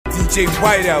DJ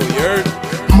Whiteout, you heard?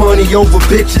 Money over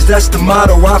bitches, that's the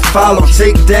motto I follow.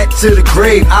 Take that to the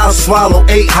grave, I'll swallow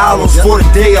 8 hollows. For the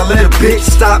day I let a bitch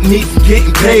stop me from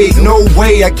getting paid. No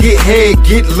way I get head,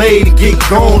 get laid, and get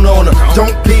gone on her.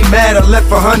 Don't be mad, I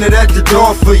left 100 at the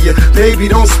door for you.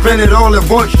 Baby, don't spend it all at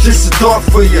once, just a thought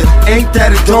for you. Ain't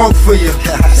that a dog for you?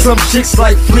 Some chicks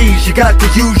like fleas, you got to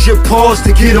use your paws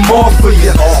to get them off for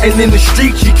you. And in the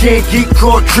streets you can't get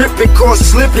caught tripping, caught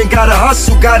slipping. Gotta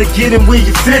hustle, gotta get in where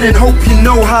you fit in. Hope you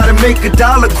know how to make $1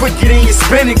 quicker than you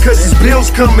spending, cause it's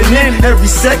bills coming in every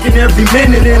second, every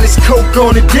minute. And it's coke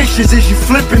on the dishes, is you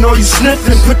flipping or you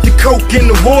sniffing? Put the coke in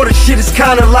the water, shit is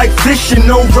kinda like fishing.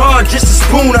 No rod, just a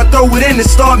spoon, I throw it in and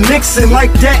start mixing.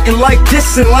 Like that and like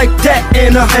this and like that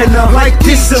and like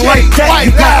this and like that.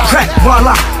 You got crack,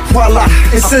 voila. Voila.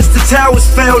 And since the towers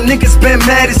fell, niggas been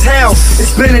mad as hell.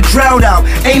 It's been a drought out,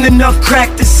 ain't enough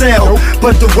crack to sell.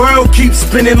 But the world keeps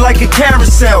spinning like a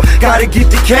carousel. Gotta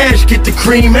get the cash, get the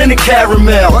cream and the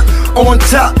caramel. On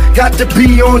top, got to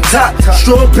be on top.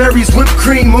 Strawberries, whipped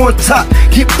cream on top.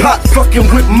 Get pot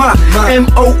fucking with my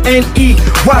M-O-N-E.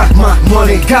 Why? My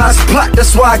money, God's plot,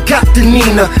 that's why I got the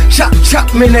Nina. Chop,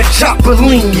 chop, man, that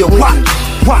chopperlinia.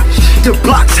 Watch, the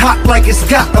block's hot like it's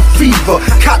got a fever.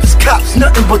 Cops,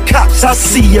 nothing but cops, I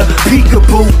see ya.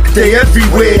 Peekaboo, they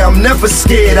everywhere, I'm never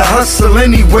scared. I hustle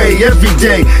anyway, every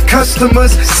day.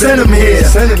 Customers, send them here.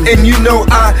 And you know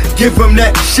I give them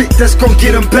that shit that's gon'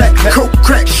 get them back. Coke,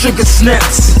 crack, sugar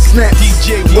snaps.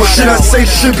 Or should I say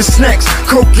sugar snacks?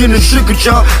 Coke in a sugar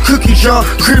jar, cookie jar,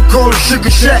 crib called a sugar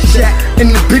shack.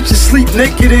 And the bitches sleep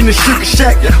naked in the sugar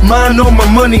shack. Mine on my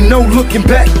money, no looking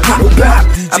back.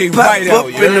 DJ Whiteout, up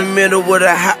in the middle with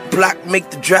a hot block, make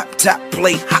the drop top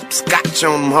play hopscotch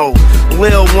on them hoes.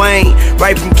 Lil Wayne,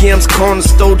 right from Kim's corner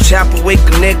store, chopper, wake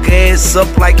a nigga ass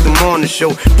up like the morning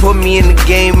show. Put me in the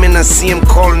game and I see him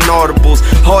calling audibles.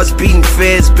 Hearts beating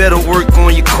fast, better work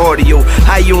on your cardio.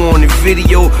 How you on the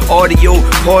video, audio,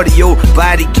 partio,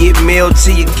 body get mailed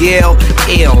to your gal,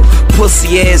 L.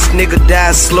 Pussy ass nigga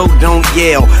die slow, don't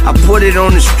yell. I put it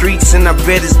on the streets and I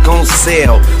bet it's gon'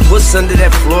 sell. What's under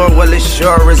that floor? Well, it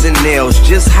sure isn't nails.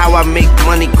 Just how I make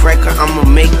money, cracker, I'ma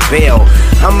make bail.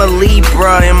 I'm a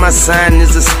Libra and my sign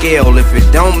is a scale. If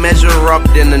it don't measure up,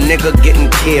 then a nigga getting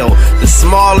killed. The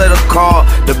smaller the car,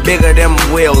 the bigger them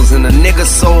wheels. And a nigga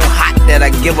so hot that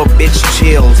I give a bitch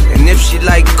chills. And if she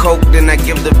like coke, then I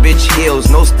give the bitch heels.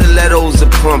 No stilettos or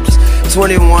pumps,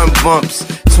 21 bumps,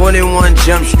 21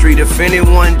 Jump Street if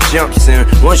anyone jumps in.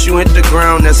 Once you hit the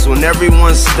ground, that's when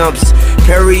everyone stumps.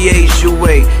 Perrier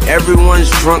Jouet, everyone's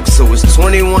drunk, so it's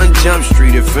 21 Jump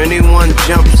Street if anyone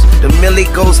jumps. The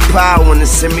milli goes pow when the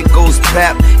semi goes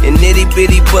pap. And nitty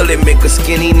bitty bullet make a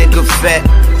skinny nigga fat.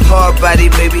 Hard body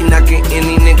baby knocking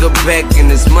any nigga back.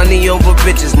 And it's money over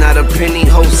bitches, not a penny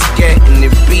hoe scat. And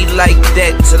it be like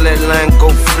that till that line go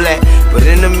flat. But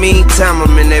in the meantime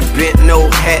I'm in that bent no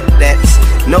hat. That's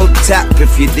no top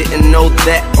if you didn't know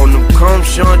that. On them chrome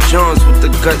Sean Jones with the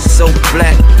guts so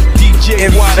black.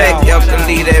 In fact, y'all can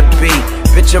leave that be.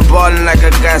 Bitch, I'm ballin' like I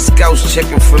got scouts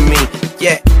checking for me.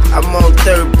 Yeah, I'm on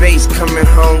third base coming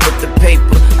home with the paper.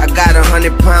 I got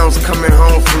 100 pounds coming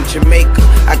home from Jamaica.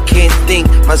 I can't think,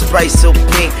 my Sprite's so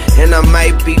pink. And I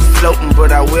might be floating,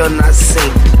 but I will not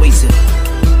sink. Waste it.